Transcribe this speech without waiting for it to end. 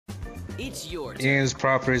It's your turn. Ian's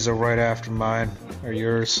properties are right after mine, or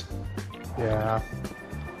yours. Yeah.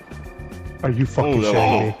 Are you fucking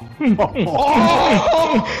shitting me?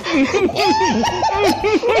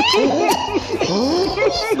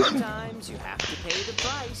 Sometimes you have to pay the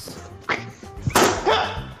price.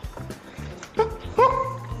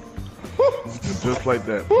 And just like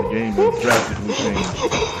that, the game has drastically changed.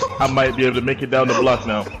 I might be able to make it down the block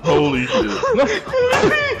now. Holy shit.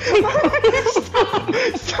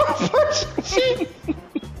 Stop pushing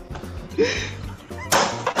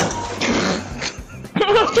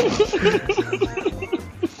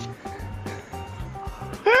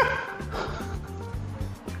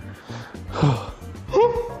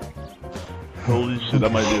Holy shit, I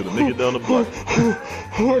might be able to make it down the block.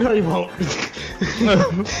 No, you won't.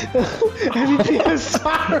 MVP, I'm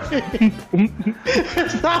sorry.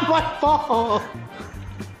 It's not my fault.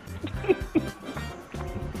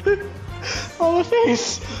 Oh, my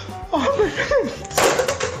face. Oh, my face.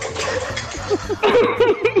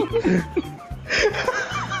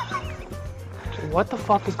 What the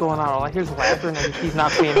fuck is going on? All I hear is laughter and he's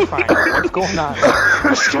not being fine. What's going on?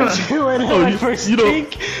 Let's go do it. Oh, My first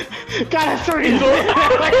peek. Got a 3.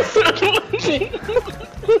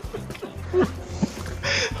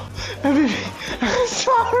 I'm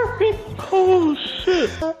sorry. Oh shit.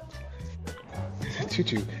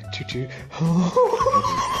 Tutu.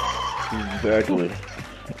 Exactly.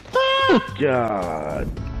 God.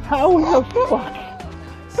 How the fuck?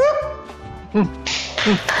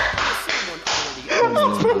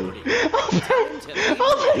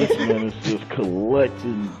 This man is just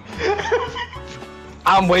collecting.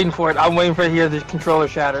 I'm waiting for it. I'm waiting for to hear the controller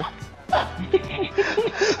shatter.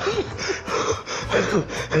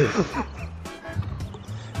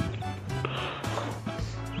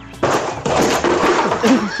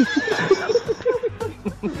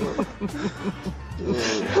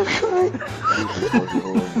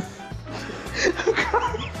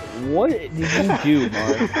 What did you do,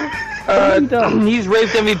 Mark? He's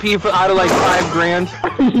raped MVP for out of like $5 grand.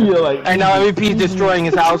 You're like, And now MVP's destroying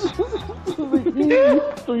his house.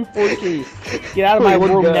 314. Get out of my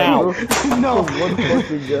room now. No. One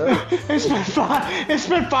fucking gun. It's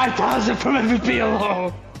been 5,000 from MVP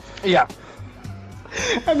alone. Yeah.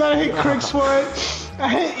 And then I hit Cricks for it. I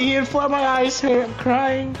hit Ian for it. My eyes hurt. I'm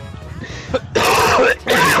crying.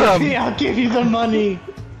 MVP, I'll give you the money.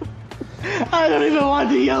 I don't even want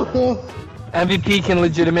the yellow. MVP can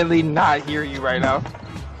legitimately not hear you right now.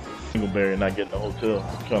 Singleberry not getting a hotel.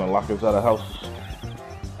 Trying to lock us out of houses.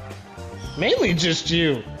 Mainly just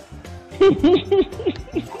you.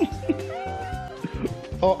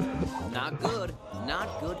 Oh. Not good.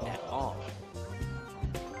 Not good at all.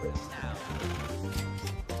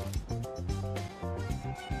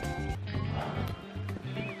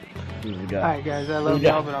 Alright guys, I love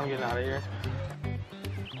y'all, but I'm getting out of here.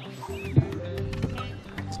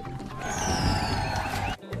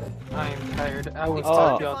 I am tired. I will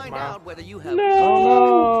talk to y'all tomorrow.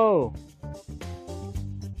 No!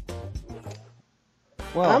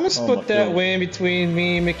 Well, I'm gonna split that win between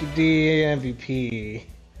me, Mickey D, and MVP.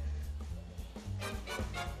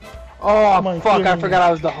 Oh, fuck, I forgot I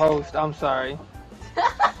was the host. I'm sorry.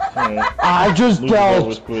 I just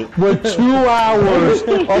dealt with 2 hours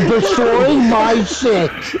of destroying my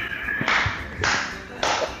shit.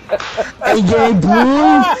 And you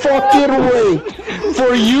blew fucking wait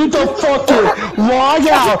for you to fucking log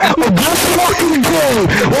out of this fucking game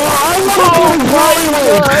while I'm fucking playing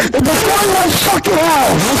and destroy my fucking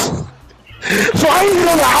house. So I need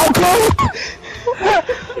an outcome?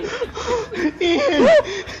 Ian,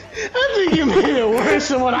 I think you made it worse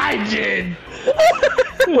than what I did.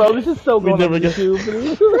 Well, this is so good. We never got to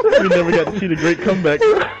see the great comeback.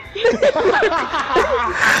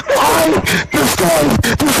 I destroyed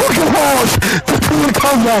the fucking house to do a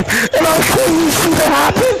comeback, and I couldn't see that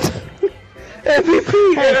happen. MVP!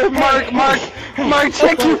 Mark,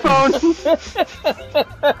 check your phone.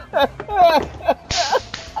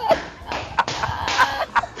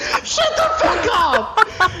 Shut the fuck up!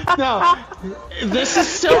 No, this is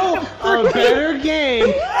still a better game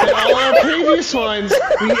than all our previous ones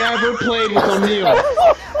we ever played with O'Neal.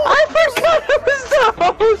 I forgot I was the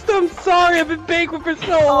host. I'm sorry. I've been banquet for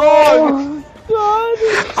so long. God.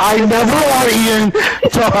 I never want Ian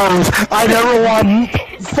to host. I never want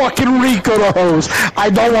fucking Rico to host. I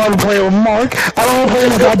don't want to play with Mark. I don't want to play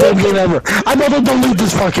this goddamn game ever. I'd rather delete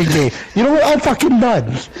this fucking game. You know what? I'm fucking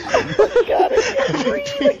done.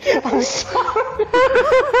 I'm sorry.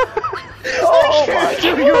 Oh my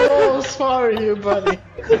God. I'm sorry, you buddy.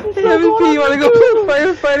 MVP, you wanna go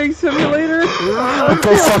play firefighting simulator?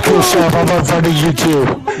 Go fuck yourself. I'm unfriending you too.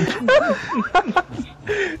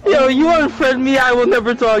 Yo, you unfriend me, I will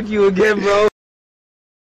never talk to you again, bro.